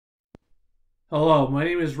Hello, my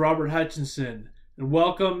name is Robert Hutchinson, and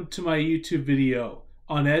welcome to my YouTube video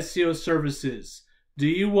on SEO services. Do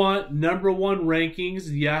you want #1 rankings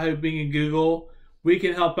in Yahoo, Bing, and Google? We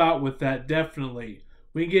can help out with that, definitely.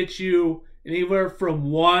 We can get you anywhere from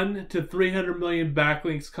 1 to 300 million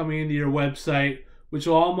backlinks coming into your website, which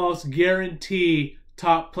will almost guarantee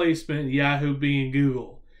top placement in Yahoo, Bing, and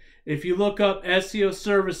Google. If you look up SEO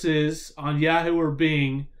services on Yahoo or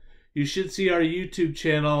Bing, you should see our YouTube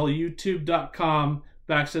channel,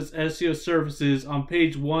 youtube.com/SEO services on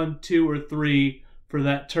page 1, 2, or 3 for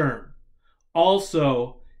that term.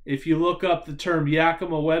 Also, if you look up the term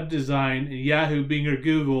Yakima Web Design in Yahoo, Bing, or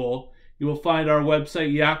Google, you will find our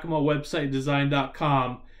website,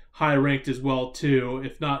 yakimawebsitedesign.com, high ranked as well too,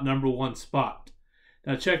 if not #1 spot.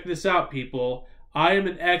 Now check this out, people. I am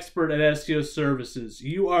an expert at SEO services.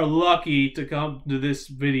 You are lucky to come to this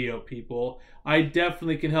video, people. I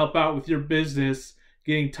definitely can help out with your business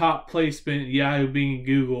getting top placement in Yahoo, Bing, and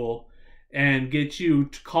Google, and get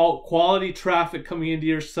you quality traffic coming into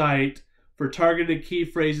your site for targeted key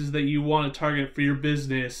phrases that you want to target for your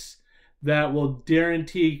business that will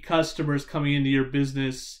guarantee customers coming into your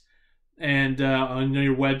business and on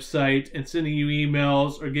your website and sending you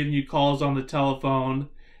emails or giving you calls on the telephone.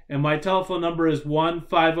 And my telephone number is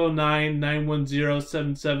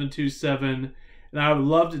 1-509-910-7727. And I would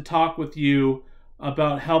love to talk with you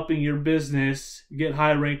about helping your business get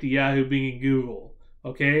high ranked at Yahoo, Bing, and Google.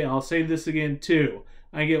 Okay, I'll say this again too.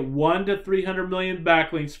 I get 1 to 300 million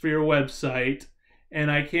backlinks for your website.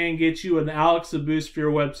 And I can get you an Alexa boost for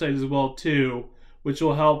your website as well too, which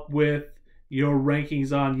will help with your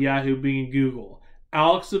rankings on Yahoo, Bing, and Google.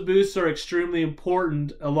 Alexa boosts are extremely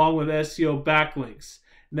important along with SEO backlinks.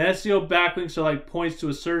 And SEO backlinks are like points to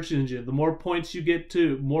a search engine. The more points you get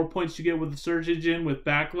with the search engine with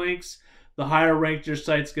backlinks, the higher ranked your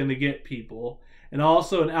site's going to get, people. And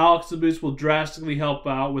also an Alexa boost will drastically help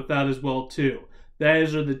out with that as well too.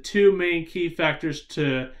 Those are the two main key factors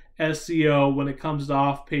to SEO when it comes to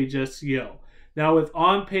off-page SEO. Now with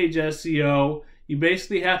on-page SEO, you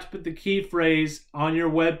basically have to put the key phrase on your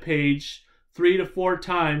web page 3 to 4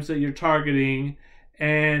 times that you're targeting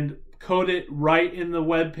and code it right in the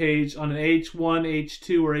web page on an H1,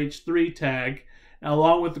 H2, or H3 tag,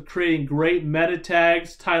 along with creating great meta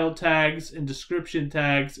tags, title tags, and description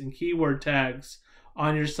tags and keyword tags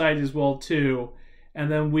on your site as well too.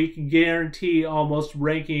 And then we can guarantee almost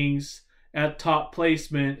rankings at top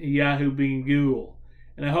placement in Yahoo, Bing, and Google.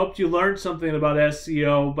 And I hope you learned something about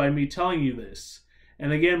SEO by me telling you this.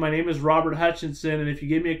 And again, my name is Robert Hutchinson, and if you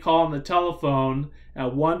give me a call on the telephone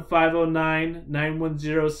at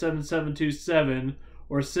 1-509-910-7727,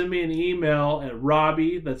 or send me an email at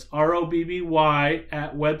Robbie, that's ROBBY,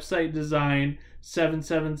 at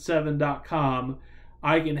websitedesign777.com,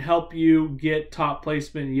 I can help you get top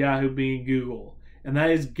placement in Yahoo, Bing, and Google. And that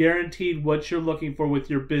is guaranteed what you're looking for with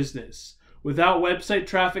your business. Without website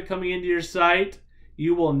traffic coming into your site,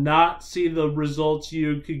 you will not see the results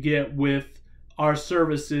you could get with our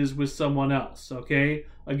services with someone else. Okay,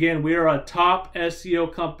 again, we are a top SEO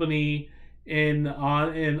company in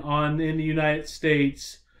the United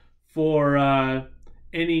States for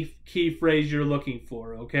any key phrase you're looking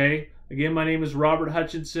for. Okay, again, my name is Robert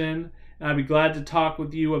Hutchinson, and I'd be glad to talk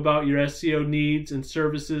with you about your SEO needs and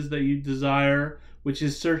services that you desire, which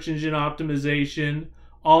is search engine optimization.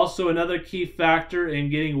 Also, another key factor in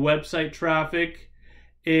getting website traffic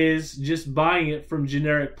is just buying it from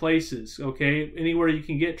generic places, okay? Anywhere you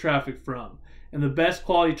can get traffic from. And the best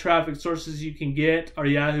quality traffic sources you can get are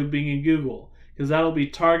Yahoo, Bing, and Google, because that'll be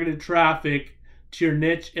targeted traffic to your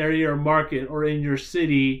niche area or market or in your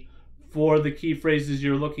city for the key phrases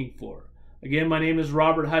you're looking for. Again, my name is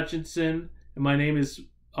Robert Hutchinson, and my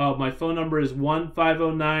phone number is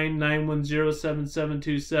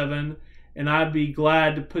 1-509-910-7727, and I'd be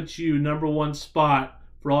glad to put you #1 spot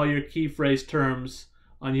for all your key phrase terms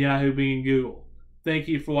on Yahoo, Bing, and Google. Thank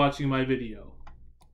you for watching my video.